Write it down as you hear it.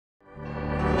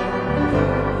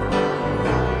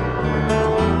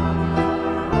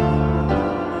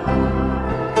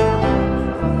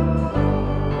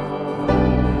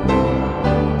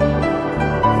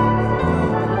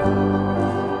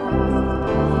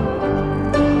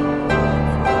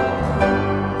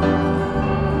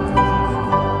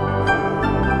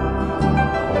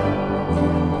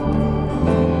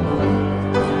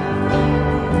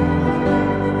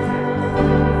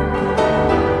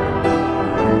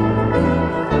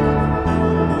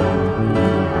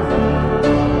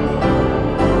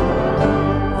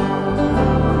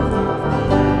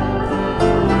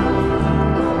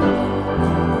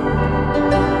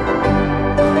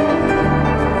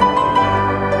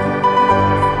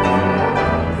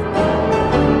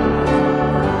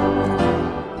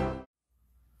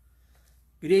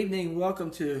welcome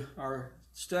to our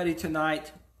study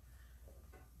tonight.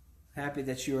 Happy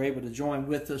that you were able to join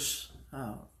with us.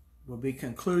 We'll be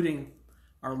concluding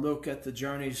our look at the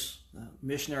journeys,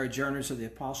 missionary journeys of the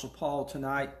Apostle Paul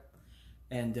tonight.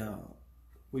 And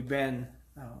we've been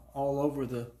all over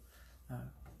the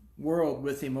world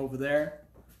with him over there.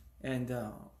 And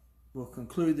we'll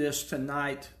conclude this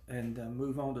tonight and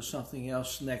move on to something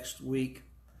else next week.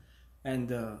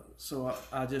 And so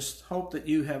I just hope that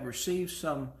you have received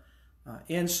some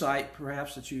insight,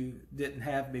 perhaps, that you didn't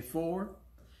have before,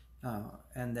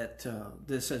 and that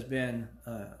this has been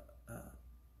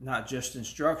not just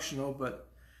instructional, but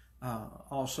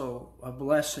also a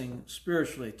blessing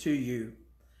spiritually to you.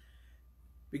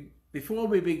 Before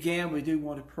we begin, we do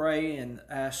want to pray and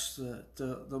ask that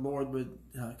the Lord would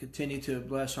continue to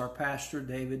bless our pastor,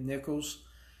 David Nichols.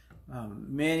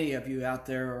 Many of you out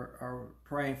there are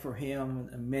praying for him,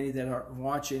 and many that are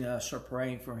watching us are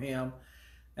praying for him.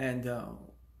 And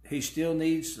he still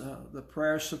needs the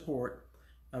prayer support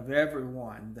of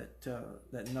everyone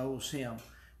that knows him.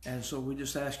 And so we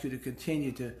just ask you to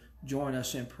continue to join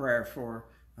us in prayer for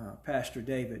Pastor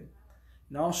David.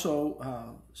 And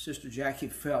also, Sister Jackie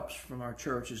Phelps from our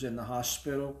church is in the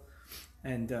hospital,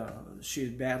 and she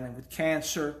is battling with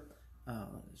cancer.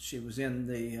 She was in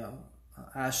the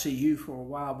ICU for a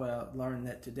while, but I learned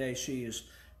that today she is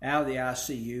out of the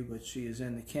ICU, but she is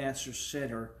in the cancer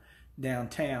center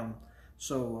downtown.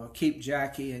 So keep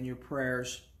Jackie in your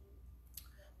prayers.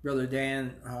 Brother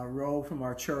Dan Rowe from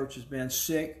our church has been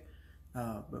sick,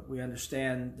 but we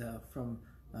understand from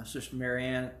Sister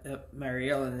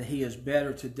Mary Ellen that he is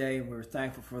better today, and we're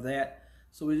thankful for that.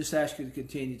 So we just ask you to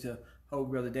continue to hold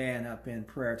Brother Dan up in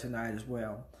prayer tonight as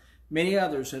well. Many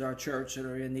others at our church that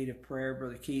are in need of prayer.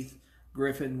 Brother Keith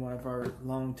Griffin, one of our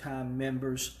longtime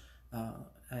members,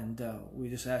 and we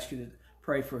just ask you to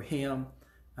pray for him,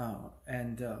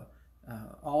 and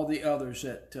all the others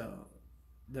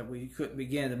that we couldn't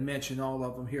begin to mention all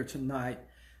of them here tonight,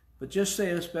 but just say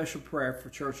a special prayer for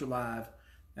Church Alive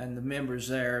and the members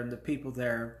there and the people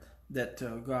there, that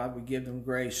God would give them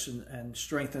grace and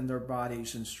strengthen their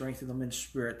bodies and strengthen them in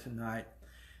spirit tonight.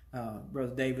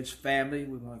 Brother David's family,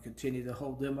 we want to continue to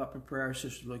hold them up in prayer.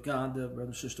 Sister Lagonda, Brother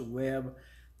and Sister Webb,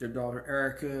 their daughter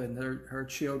Erica, and her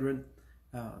children.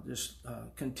 Just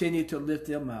continue to lift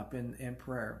them up in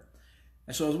prayer.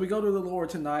 And so as we go to the Lord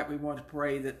tonight, we want to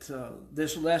pray that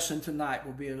this lesson tonight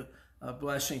will be a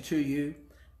blessing to you,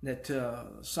 that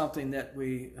something that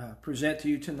we present to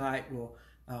you tonight will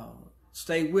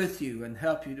stay with you and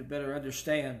help you to better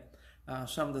understand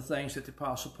some of the things that the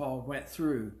Apostle Paul went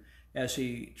through as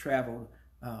he traveled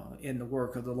in the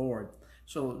work of the Lord.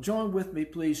 So join with me,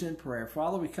 please, in prayer.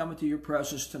 Father, we come into your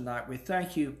presence tonight. We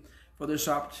thank you for this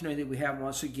opportunity we have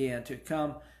once again to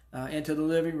come into the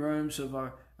living rooms of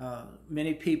our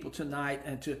many people tonight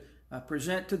and to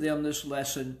present to them this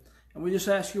lesson. And we just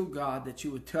ask you, God, that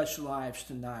you would touch lives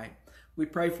tonight. We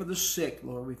pray for the sick,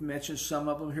 Lord. We've mentioned some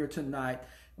of them here tonight.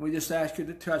 And we just ask you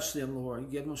to touch them, Lord,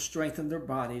 and give them strength in their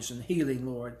bodies and healing,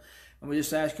 Lord. And we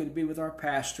just ask you to be with our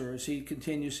pastor as he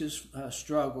continues his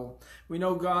struggle. We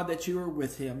know, God, that you are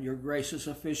with him. Your grace is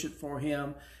sufficient for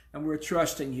him, and we're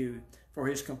trusting you for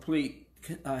his complete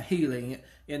healing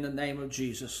in the name of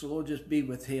Jesus. So, Lord, just be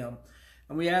with him.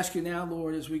 And we ask you now,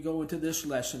 Lord, as we go into this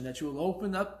lesson, that you will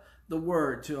open up the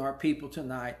word to our people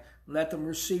tonight. Let them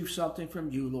receive something from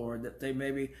you, Lord, that they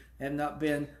maybe have not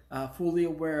been fully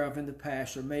aware of in the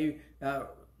past, or may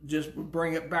just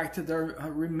bring it back to their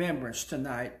remembrance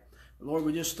tonight. Lord,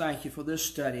 we just thank you for this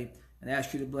study and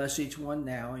ask you to bless each one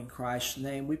now. In Christ's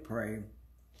name we pray.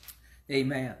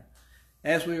 Amen.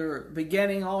 As we are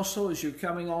beginning also, as you're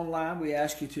coming online, we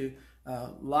ask you to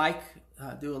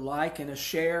do a like and a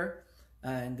share,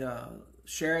 and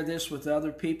share this with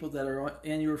other people that are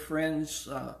in your friends'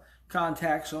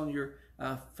 contacts on your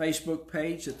Facebook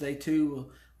page, that they too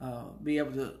will be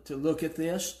able to look at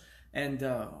this. And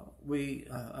we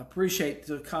appreciate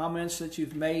the comments that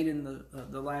you've made in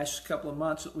the last couple of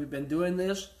months that we've been doing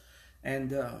this.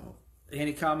 And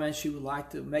any comments you would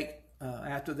like to make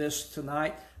after this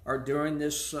tonight or during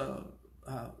this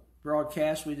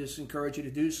broadcast, we just encourage you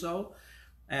to do so.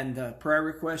 And prayer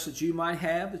requests that you might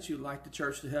have that you'd like the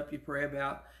church to help you pray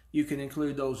about, you can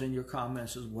include those in your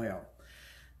comments as well.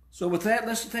 So with that,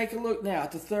 let's take a look now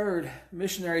at the third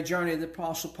missionary journey of the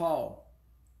Apostle Paul.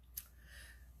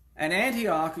 And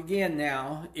Antioch, again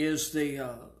now, is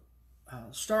the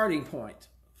starting point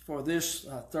for this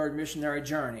third missionary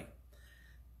journey.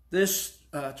 This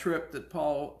trip that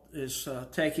Paul is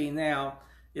taking now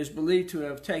is believed to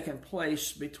have taken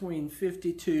place between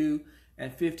 52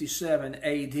 and 57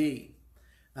 AD.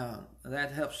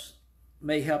 That helps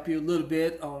may help you a little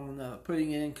bit on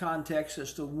putting it in context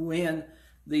as to when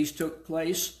these took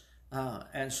place.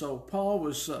 And so Paul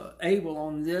was able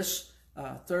on this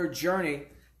third journey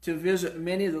to visit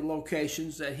many of the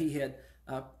locations that he had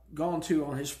gone to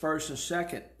on his first and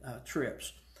second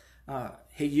trips.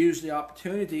 He used the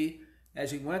opportunity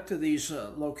as he went to these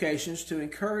locations to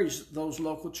encourage those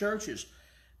local churches.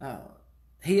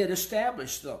 He had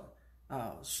established them,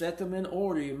 set them in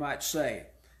order, you might say.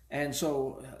 And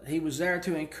so he was there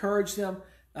to encourage them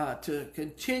to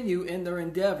continue in their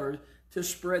endeavor to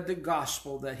spread the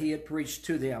gospel that he had preached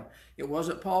to them. It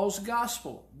wasn't Paul's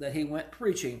gospel that he went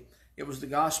preaching. It was the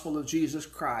gospel of Jesus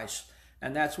Christ.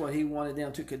 And that's what he wanted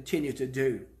them to continue to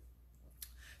do.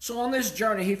 So on this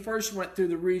journey, he first went through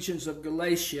the regions of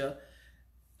Galatia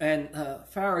and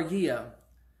Phrygia.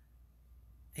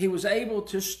 He was able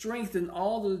to strengthen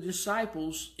all the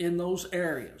disciples in those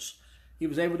areas. He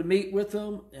was able to meet with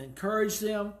them, encourage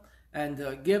them,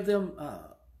 and give them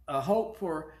a hope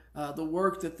for the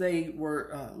work that they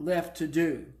were left to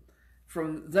do.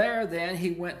 From there, then,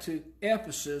 he went to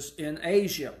Ephesus in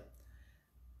Asia.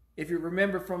 If you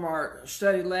remember from our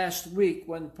study last week,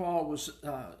 when Paul was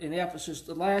in Ephesus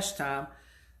the last time,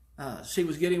 he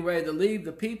was getting ready to leave.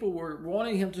 The people were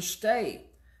wanting him to stay.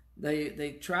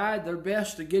 They tried their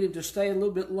best to get him to stay a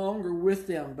little bit longer with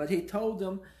them, but he told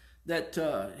them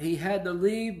that he had to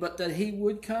leave, but that he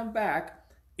would come back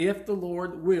if the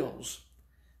Lord wills.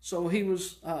 So he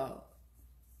was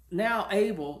now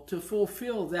able to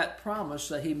fulfill that promise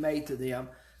that he made to them,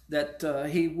 that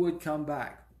he would come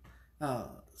back.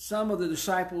 Some of the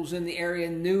disciples in the area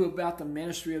knew about the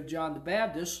ministry of John the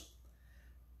Baptist,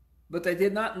 but they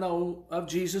did not know of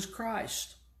Jesus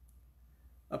Christ.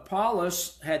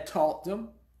 Apollos had taught them,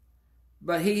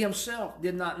 but he himself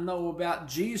did not know about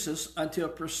Jesus until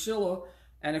Priscilla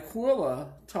and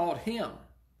Aquila taught him.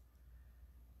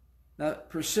 Now,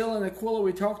 Priscilla and Aquila,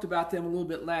 we talked about them a little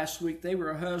bit last week. They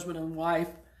were a husband and wife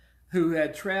who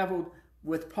had traveled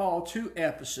with Paul to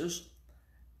Ephesus,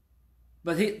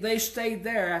 but they stayed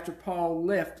there after Paul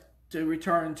left to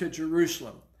return to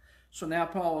Jerusalem. So now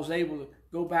Paul was able to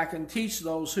go back and teach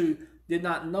those who did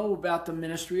not know about the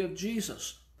ministry of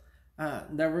Jesus.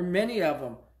 There were many of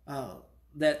them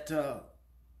that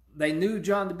they knew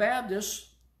John the Baptist.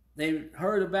 They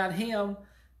heard about him.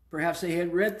 Perhaps they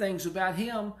had read things about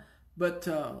him, but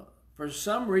for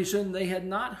some reason they had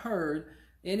not heard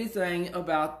anything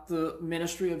about the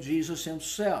ministry of Jesus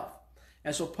himself.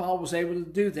 And so Paul was able to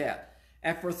do that.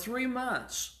 And for 3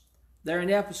 months there in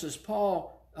Ephesus,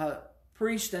 Paul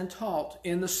preached and taught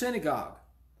in the synagogue.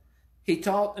 He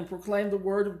taught and proclaimed the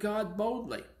word of God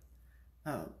boldly.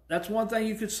 That's one thing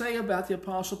you could say about the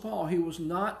Apostle Paul. He was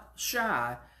not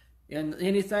shy in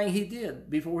anything he did.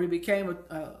 Before he became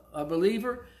a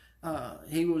believer,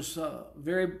 he was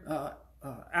very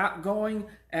outgoing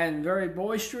and very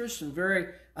boisterous and very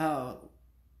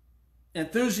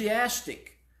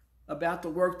enthusiastic about the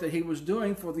work that he was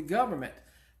doing for the government.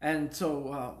 And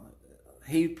so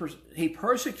he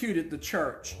persecuted the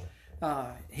church.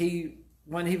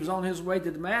 When he was on his way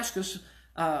to Damascus,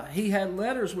 he had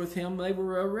letters with him. They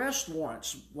were arrest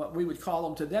warrants, what we would call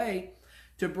them today,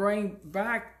 to bring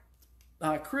back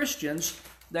Christians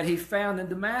that he found in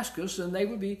Damascus, and they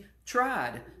would be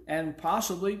tried and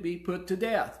possibly be put to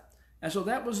death. And so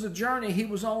that was the journey he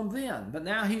was on then. But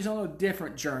now he's on a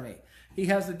different journey. He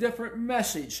has a different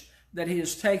message that he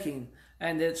is taking,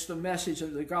 and it's the message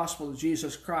of the gospel of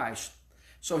Jesus Christ.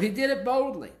 So he did it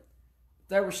boldly.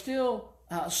 There were still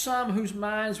some whose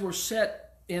minds were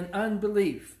set in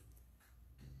unbelief.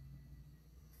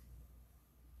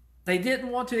 They didn't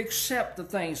want to accept the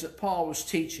things that Paul was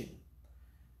teaching.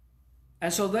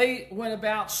 And so they went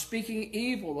about speaking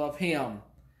evil of him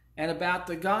and about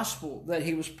the gospel that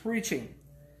he was preaching.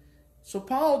 So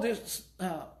Paul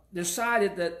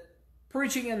decided that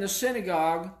preaching in the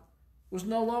synagogue was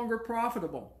no longer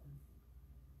profitable.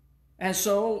 And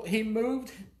so he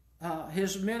moved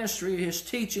his ministry, his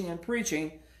teaching and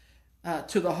preaching,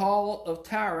 to the hall of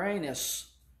Tyrannus.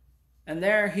 And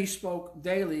there he spoke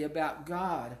daily about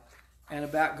God and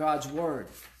about God's word.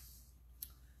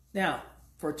 Now,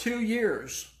 for 2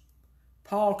 years,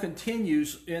 Paul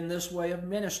continues in this way of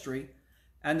ministry.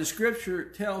 And the scripture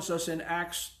tells us in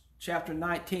Acts chapter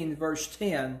 19, verse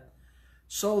 10,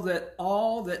 so that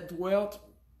all they that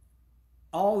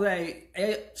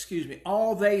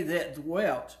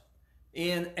dwelt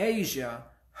in Asia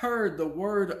heard the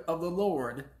word of the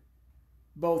Lord,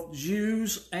 both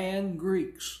Jews and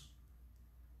Greeks.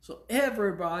 So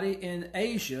everybody in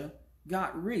Asia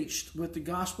got reached with the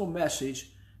gospel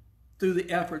message through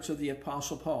the efforts of the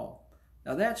Apostle Paul.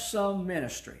 Now that's some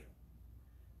ministry.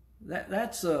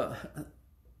 That's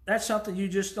something you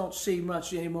just don't see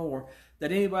much anymore,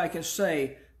 that anybody can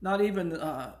say, not even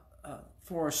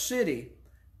for a city,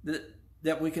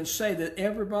 that we can say that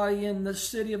everybody in the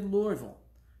city of Louisville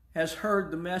has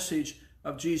heard the message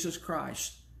of Jesus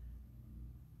Christ.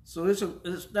 So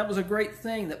that was a great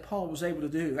thing that Paul was able to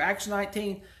do. Acts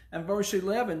 19 and verse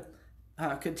 11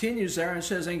 continues there and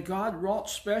says, and God wrought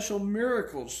special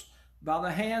miracles by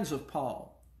the hands of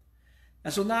Paul.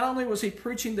 And so not only was he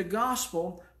preaching the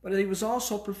gospel, but he was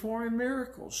also performing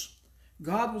miracles.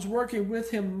 God was working with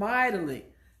him mightily,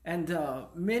 and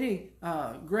many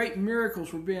great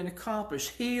miracles were being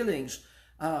accomplished. Healings,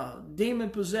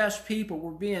 demon-possessed people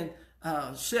were being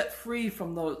set free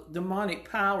from the demonic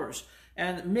powers,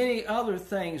 and many other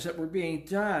things that were being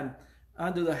done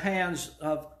under the hands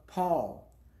of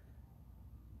Paul.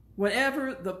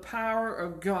 Whenever the power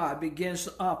of God begins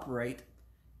to operate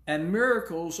and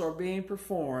miracles are being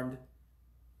performed,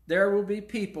 there will be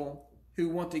people who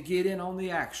want to get in on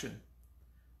the action.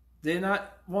 They're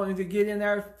not wanting to get in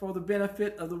there for the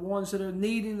benefit of the ones that are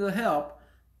needing the help,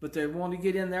 but they want to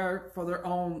get in there for their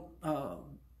own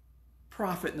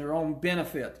profit and their own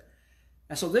benefit.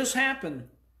 And so this happened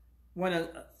when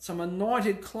some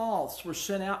anointed cloths were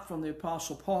sent out from the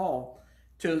Apostle Paul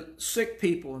to sick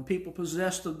people and people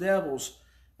possessed of devils,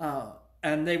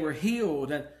 and they were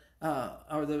healed, and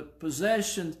or the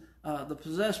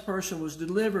possessed person was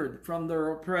delivered from their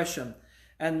oppression.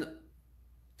 And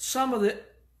some of the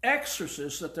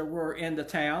exorcists that there were in the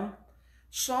town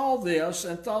saw this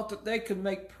and thought that they could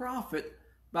make profit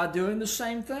by doing the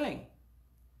same thing.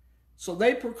 So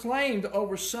they proclaimed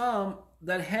over some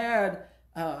that had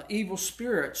evil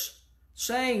spirits,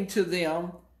 saying to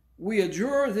them, we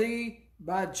adjure thee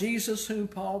by Jesus whom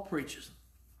Paul preaches.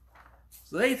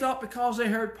 So they thought because they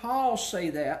heard Paul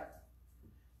say that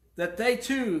they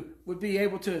too would be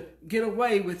able to get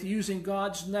away with using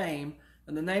God's name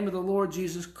and the name of the Lord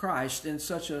Jesus Christ in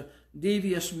such a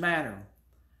devious manner.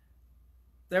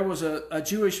 There was a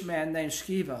Jewish man named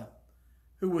Sceva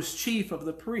who was chief of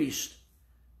the priests.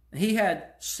 He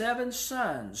had 7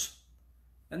 sons,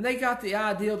 and they got the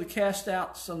idea to cast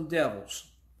out some devils.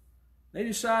 They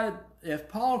decided, if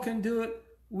Paul can do it,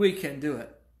 we can do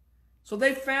it. So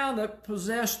they found a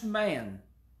possessed man,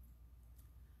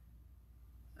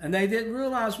 and they didn't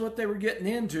realize what they were getting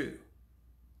into.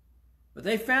 But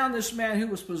they found this man who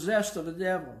was possessed of the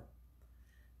devil.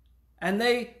 And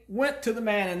they went to the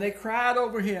man and they cried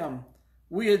over him,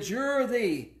 we adjure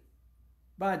thee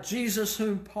by Jesus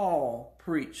whom Paul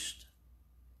preached.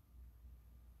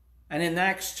 And in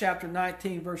Acts chapter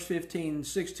 19, verse 15 and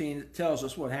 16, it tells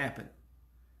us what happened.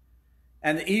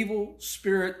 And the evil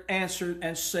spirit answered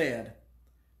and said,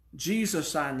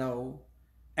 Jesus I know,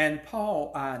 and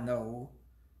Paul I know,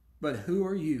 but who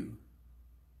are you?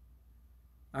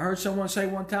 I heard someone say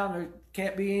one time, there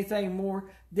can't be anything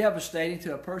more devastating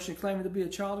to a person claiming to be a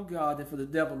child of God than for the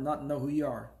devil not to know who you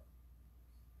are.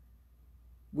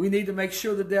 We need to make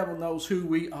sure the devil knows who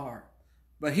we are.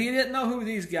 But he didn't know who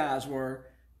these guys were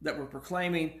that were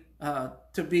proclaiming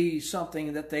to be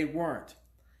something that they weren't.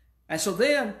 And so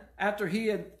then, after he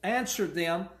had answered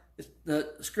them,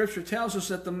 the scripture tells us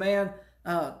that the man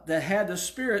that had the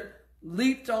spirit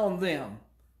leaped on them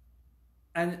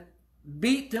and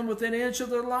beat them within an inch of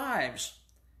their lives.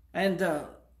 And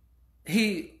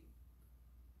he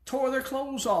tore their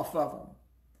clothes off of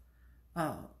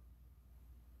them.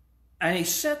 And he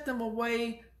sent them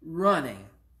away running.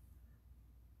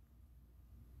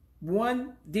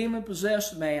 One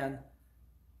demon-possessed man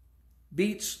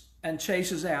beats and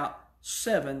chases out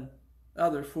 7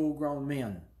 other full-grown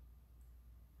men.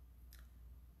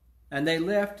 And they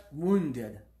left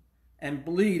wounded and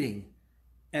bleeding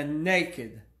and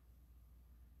naked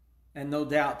and no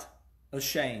doubt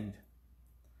ashamed.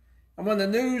 And when the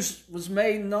news was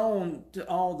made known to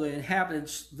all the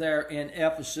inhabitants there in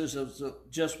Ephesus of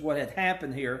just what had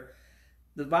happened here,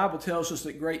 the Bible tells us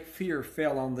that great fear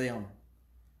fell on them.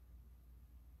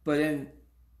 But in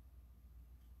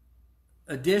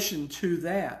addition to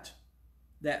that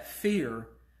fear,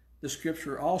 the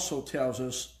scripture also tells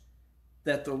us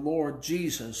that the Lord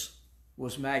Jesus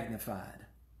was magnified.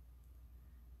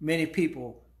 Many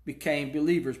people became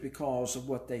believers because of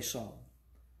what they saw.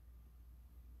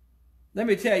 Let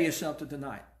me tell you something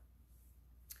tonight.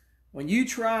 When you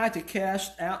try to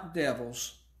cast out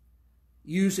devils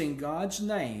using God's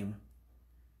name,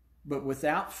 but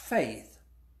without faith,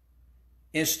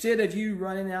 instead of you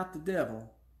running out the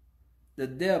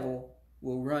devil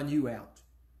will run you out.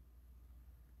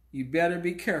 You better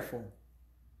be careful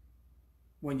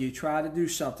when you try to do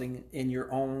something in your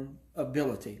own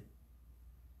ability.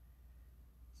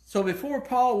 So before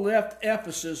Paul left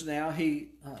Ephesus now, he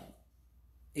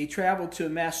traveled to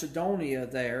Macedonia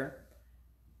there.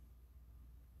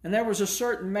 And there was a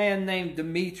certain man named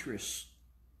Demetrius.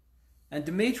 And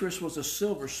Demetrius was a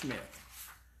silversmith.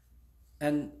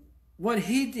 And what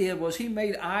he did was he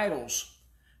made idols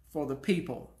for the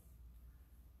people.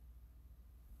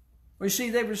 Well, you see,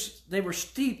 they were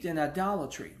steeped in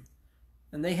idolatry.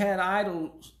 And they had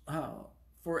idols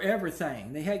for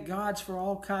everything. They had gods for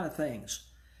all kind of things.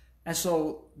 And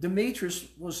so Demetrius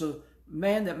was a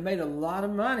man that made a lot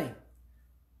of money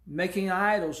making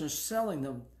idols and selling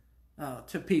them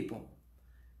to people.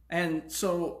 And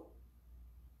so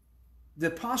the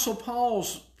Apostle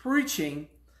Paul's preaching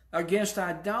against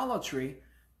idolatry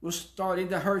was starting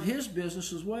to hurt his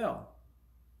business as well.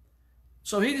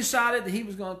 So he decided that he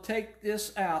was going to take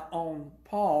this out on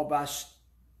Paul by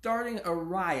starting a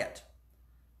riot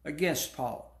against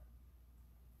Paul.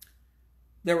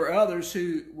 There were others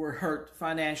who were hurt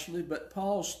financially, but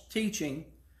Paul's teaching,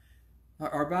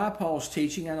 or by Paul's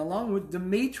teaching, and along with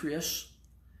Demetrius,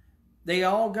 they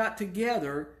all got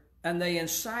together and they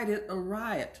incited a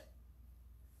riot.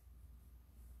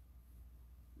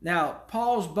 Now,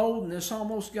 Paul's boldness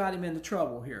almost got him into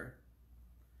trouble here,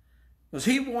 because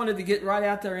he wanted to get right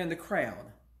out there in the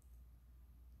crowd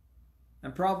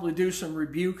and probably do some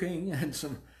rebuking and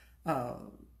some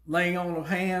laying on of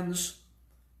hands.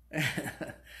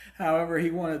 However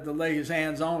he wanted to lay his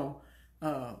hands on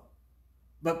them.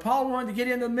 But Paul wanted to get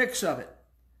in the mix of it.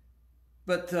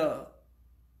 But the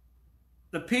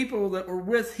people that were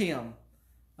with him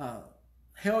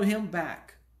held him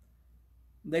back.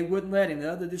 They wouldn't let him.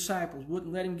 The other disciples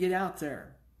wouldn't let him get out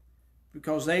there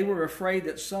because they were afraid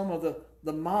that some of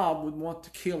the mob would want to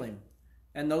kill him.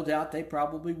 And no doubt they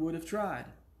probably would have tried.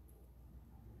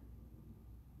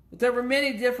 But there were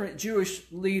many different Jewish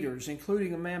leaders,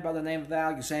 including a man by the name of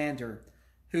Alexander,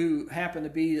 who happened to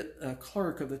be a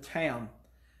clerk of the town,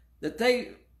 that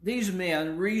these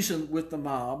men reasoned with the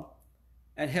mob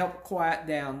and helped quiet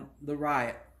down the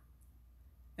riot.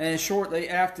 And shortly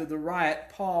after the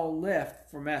riot, Paul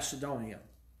left for Macedonia.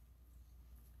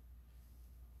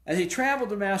 As he traveled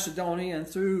to Macedonia and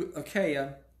through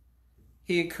Achaia,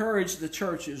 he encouraged the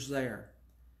churches there.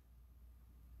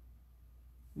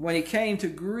 When he came to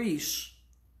Greece,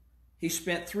 he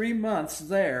spent 3 months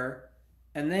there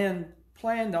and then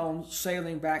planned on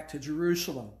sailing back to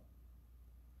Jerusalem.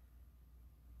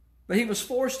 But he was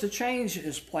forced to change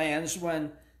his plans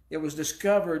when it was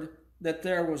discovered that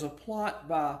there was a plot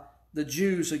by the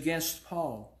Jews against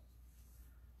Paul.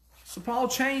 So Paul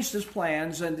changed his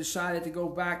plans and decided to go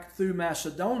back through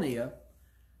Macedonia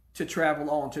to travel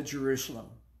on to Jerusalem.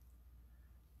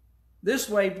 This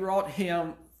way brought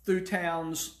him through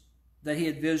towns that he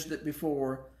had visited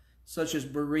before, such as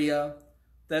Berea,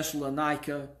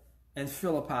 Thessalonica, and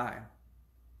Philippi.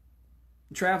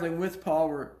 Traveling with Paul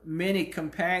were many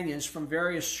companions from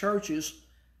various churches,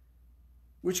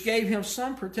 which gave him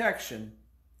some protection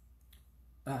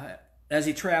as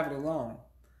he traveled along.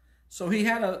 So he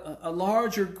had a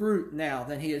larger group now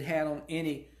than he had had on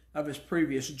any of his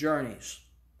previous journeys.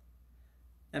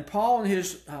 And Paul and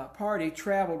his party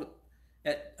traveled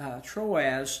at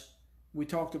Troas. We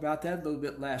talked about that a little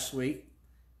bit last week.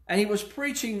 And he was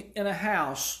preaching in a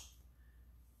house.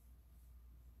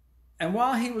 And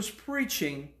while he was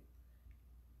preaching,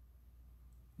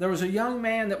 there was a young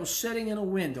man that was sitting in a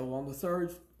window on the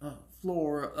third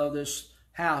floor of this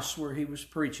house where he was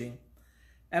preaching.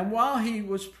 And while he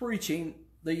was preaching,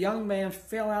 the young man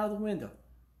fell out of the window.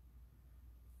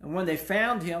 And when they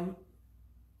found him,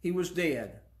 he was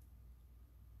dead.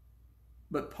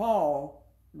 But Paul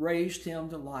raised him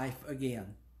to life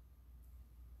again.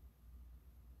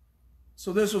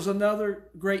 So this was another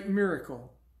great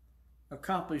miracle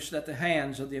accomplished at the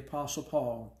hands of the Apostle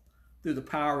Paul through the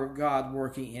power of God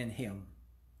working in him.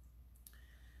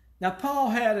 Now, Paul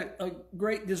had a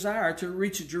great desire to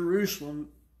reach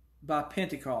Jerusalem by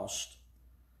Pentecost.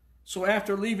 So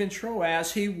after leaving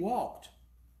Troas, he walked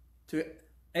to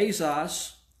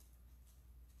Assos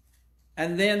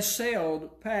and then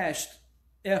sailed past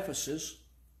Ephesus.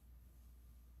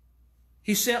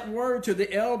 He sent word to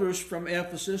the elders from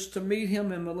Ephesus to meet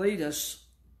him in Miletus,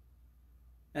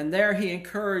 and there he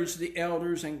encouraged the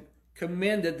elders and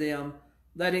commended them,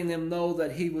 letting them know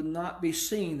that he would not be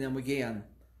seeing them again,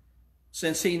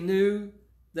 since he knew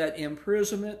that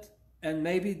imprisonment and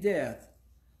maybe death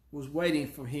was waiting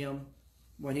for him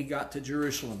when he got to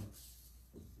Jerusalem.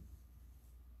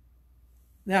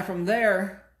 Now from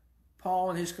there,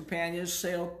 Paul and his companions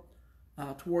sailed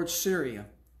towards Syria.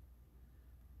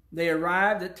 They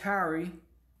arrived at Tyre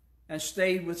and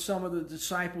stayed with some of the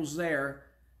disciples there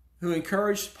who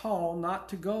encouraged Paul not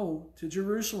to go to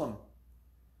Jerusalem.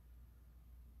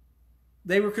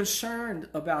 They were concerned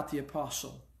about the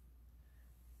apostle.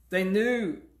 They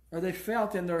knew, or they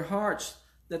felt in their hearts,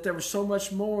 that there was so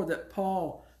much more that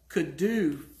Paul could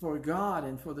do for God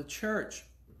and for the church.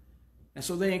 And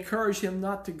so they encouraged him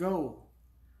not to go.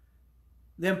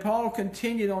 Then Paul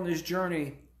continued on his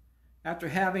journey after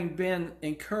having been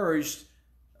encouraged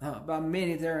by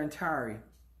many there in Tyre.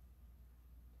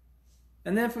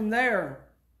 And then from there,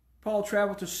 Paul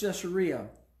traveled to Caesarea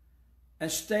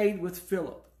and stayed with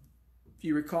Philip. If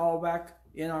you recall back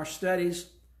in our studies,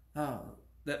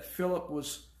 that Philip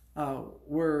was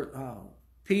where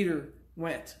Peter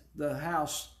went, the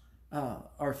house,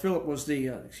 or Philip was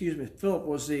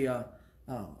the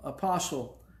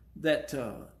apostle that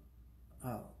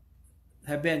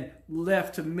had been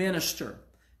left to minister,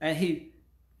 and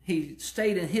he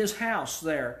stayed in his house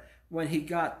there when he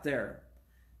got there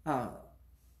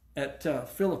at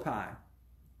Philippi.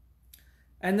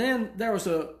 And then there was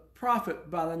a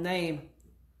prophet by the name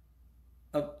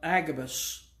of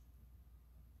Agabus,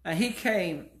 and he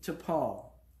came to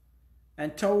Paul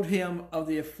and told him of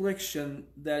the affliction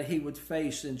that he would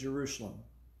face in Jerusalem.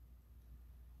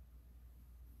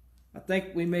 I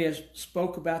think we may have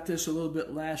spoke about this a little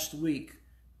bit last week,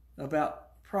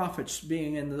 about prophets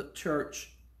being in the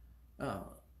church,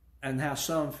 and how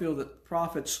some feel that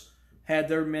prophets had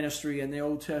their ministry in the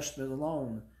Old Testament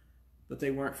alone, but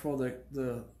they weren't for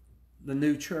the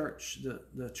new church,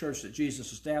 the church that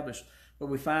Jesus established. But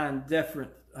we find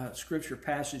different scripture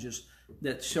passages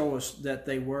that show us that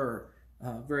they were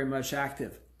very much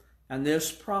active. And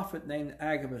this prophet named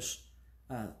Agabus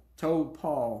told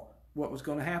Paul what was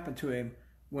going to happen to him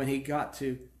when he got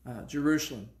to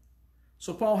Jerusalem.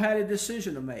 So Paul had a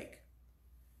decision to make.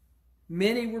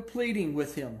 Many were pleading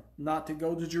with him not to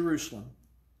go to Jerusalem.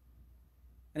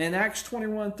 And in Acts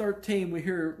 21:13, we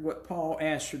hear what Paul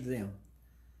answered them.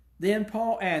 Then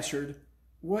Paul answered,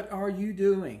 "What are you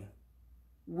doing,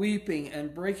 weeping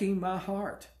and breaking my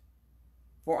heart?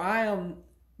 For I am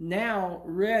now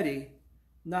ready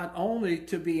not only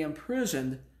to be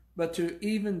imprisoned, but to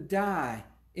even die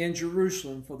in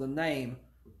Jerusalem for the name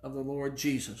of the Lord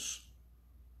Jesus."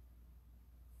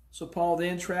 So Paul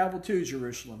then traveled to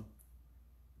Jerusalem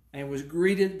and was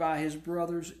greeted by his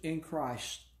brothers in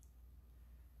Christ.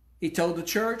 He told the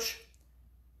church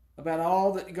about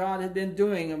all that God had been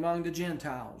doing among the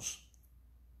Gentiles.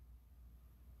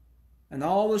 And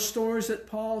all the stories that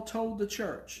Paul told the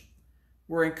church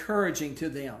were encouraging to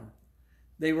them.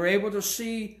 They were able to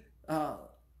see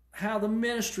how the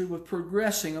ministry was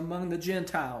progressing among the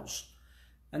Gentiles.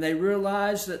 And they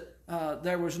realized that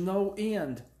there was no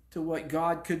end to what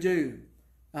God could do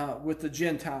with the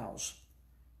Gentiles.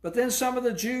 But then some of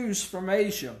the Jews from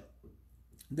Asia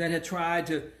that had tried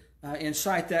to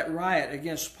incite that riot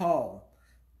against Paul,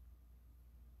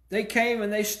 they came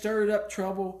and they stirred up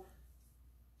trouble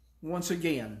once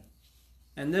again.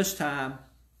 And this time,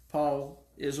 Paul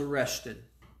is arrested.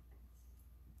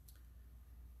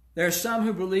 There are some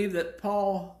who believe that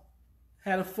Paul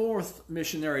had a fourth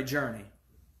missionary journey.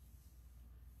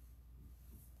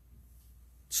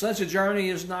 Such a journey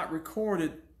is not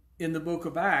recorded in the book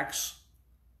of Acts.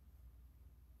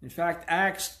 In fact,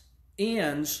 Acts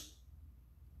ends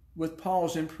with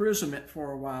Paul's imprisonment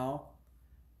for a while,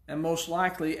 and most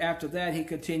likely after that he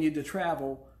continued to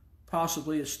travel,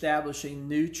 possibly establishing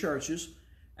new churches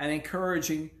and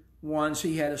encouraging ones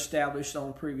he had established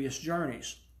on previous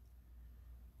journeys.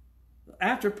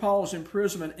 After Paul's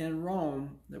imprisonment in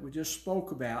Rome that we just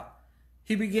spoke about,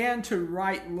 he began to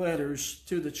write letters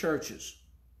to the churches.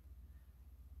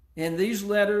 In these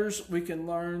letters, we can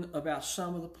learn about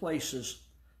some of the places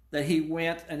that he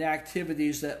went and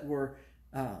activities that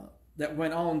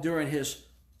went on during his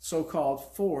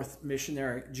so-called fourth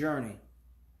missionary journey.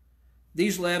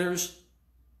 These letters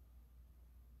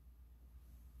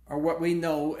are what we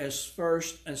know as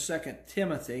 1st and 2nd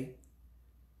Timothy,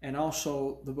 and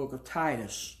also the book of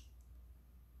Titus.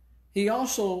 He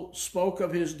also spoke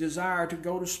of his desire to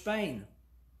go to Spain.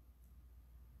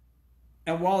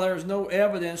 And while there is no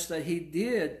evidence that he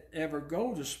did ever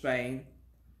go to Spain,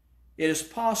 it is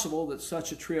possible that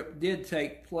such a trip did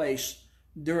take place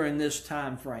during this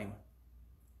time frame.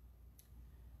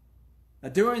 Now,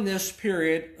 during this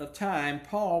period of time,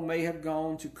 Paul may have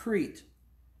gone to Crete,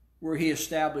 where he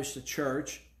established a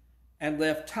church and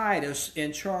left Titus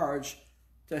in charge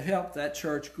to help that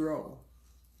church grow.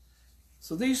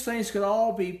 So these things could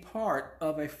all be part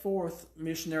of a fourth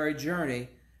missionary journey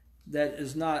that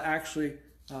is not actually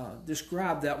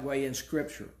described that way in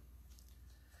Scripture.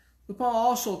 But Paul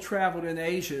also traveled in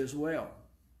Asia as well.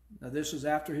 Now this is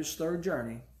after his third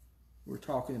journey, we're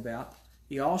talking about.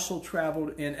 He also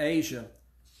traveled in Asia.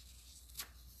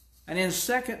 And in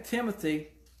 2 Timothy,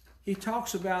 he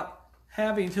talks about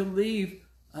having to leave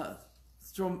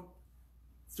Trophmus,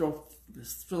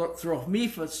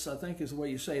 I think is the way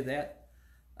you say that,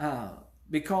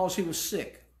 because he was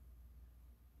sick.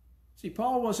 See,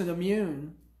 Paul wasn't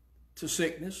immune to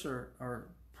sickness or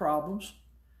problems,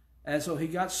 and so he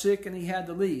got sick and he had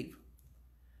to leave.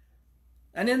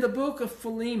 And in the book of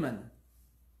Philemon,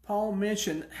 Paul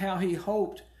mentioned how he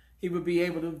hoped he would be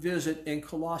able to visit in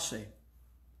Colossae.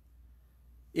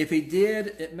 If he did,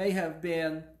 it may have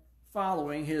been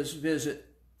following his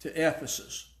visit to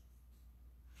Ephesus.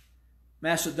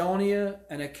 Macedonia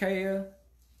and Achaia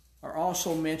are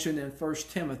also mentioned in 1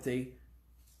 Timothy,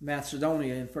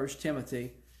 Macedonia in 1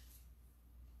 Timothy,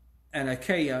 and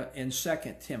Achaia in 2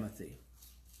 Timothy.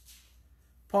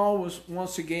 Paul was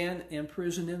once again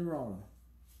imprisoned in Rome.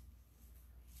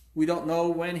 We don't know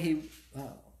when he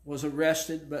was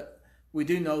arrested, but we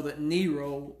do know that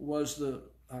Nero was the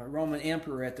Roman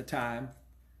emperor at the time,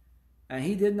 and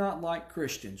he did not like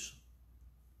Christians.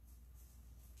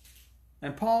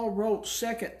 And Paul wrote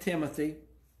 2 Timothy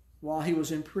while he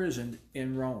was imprisoned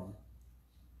in Rome.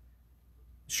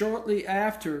 Shortly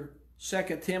after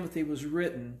 2 Timothy was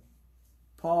written,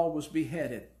 Paul was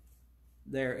beheaded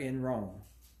there in Rome.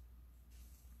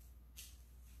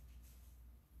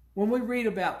 When we read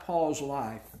about Paul's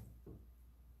life,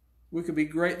 we could be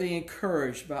greatly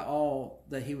encouraged by all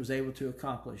that he was able to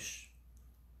accomplish.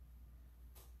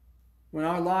 When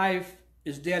our life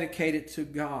is dedicated to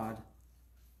God,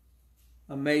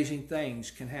 amazing things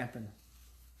can happen.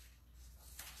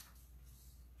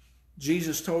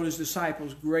 Jesus told his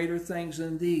disciples, "Greater things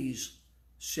than these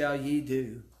shall ye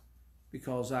do,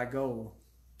 because I go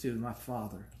to my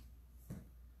Father."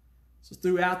 So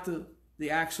throughout the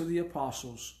Acts of the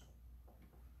Apostles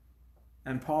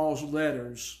and Paul's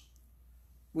letters,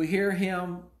 we hear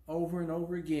him over and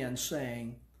over again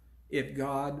saying, "If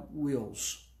God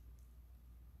wills."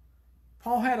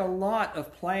 Paul had a lot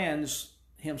of plans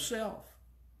himself,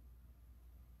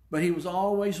 but he was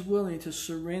always willing to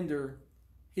surrender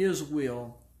his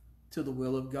will to the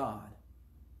will of God.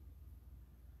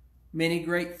 Many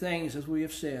great things, as we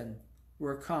have said,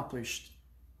 were accomplished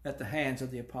at the hands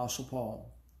of the Apostle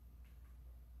Paul.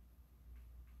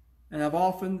 And I've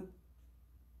often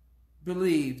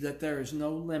believed that there is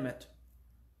no limit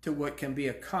to what can be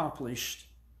accomplished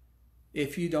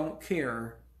if you don't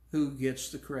care who gets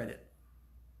the credit.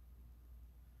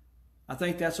 I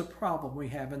think that's a problem we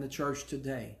have in the church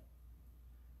today.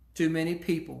 Too many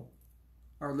people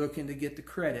are looking to get the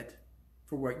credit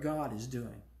for what God is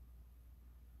doing.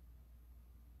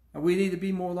 And we need to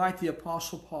be more like the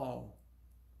Apostle Paul.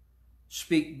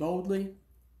 Speak boldly,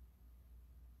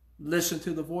 listen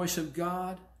to the voice of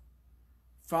God,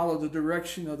 follow the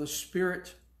direction of the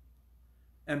Spirit,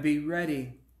 and be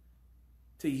ready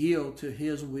to yield to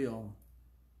his will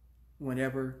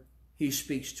whenever he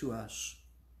speaks to us.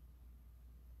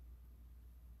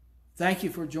 Thank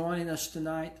you for joining us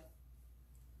tonight.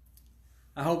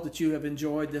 I hope that you have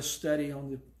enjoyed this study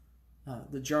on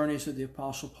the journeys of the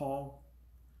Apostle Paul.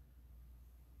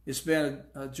 It's been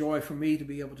a joy for me to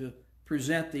be able to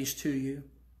present these to you.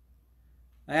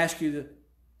 I ask you to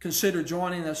consider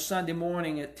joining us Sunday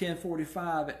morning at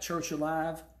 10:45 at Church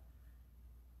Alive.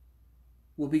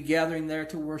 We'll be gathering there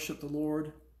to worship the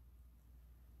Lord.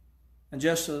 And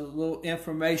just a little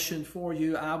information for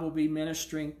you, I will be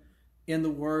ministering in the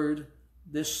Word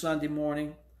this Sunday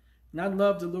morning. And I'd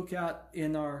love to look out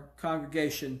in our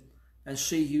congregation and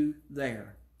see you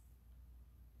there.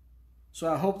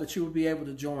 So I hope that you will be able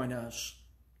to join us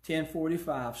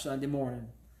 10:45 Sunday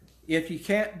morning. If you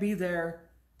can't be there,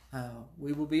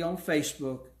 we will be on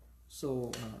Facebook,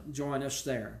 so join us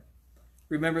there.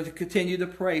 Remember to continue to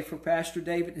pray for Pastor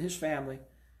David and his family.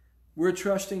 We're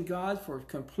trusting God for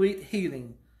complete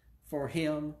healing for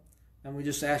him, and we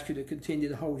just ask you to continue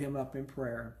to hold him up in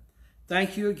prayer.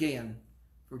 Thank you again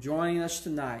for joining us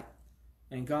tonight,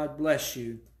 and God bless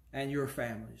you and your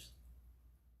families.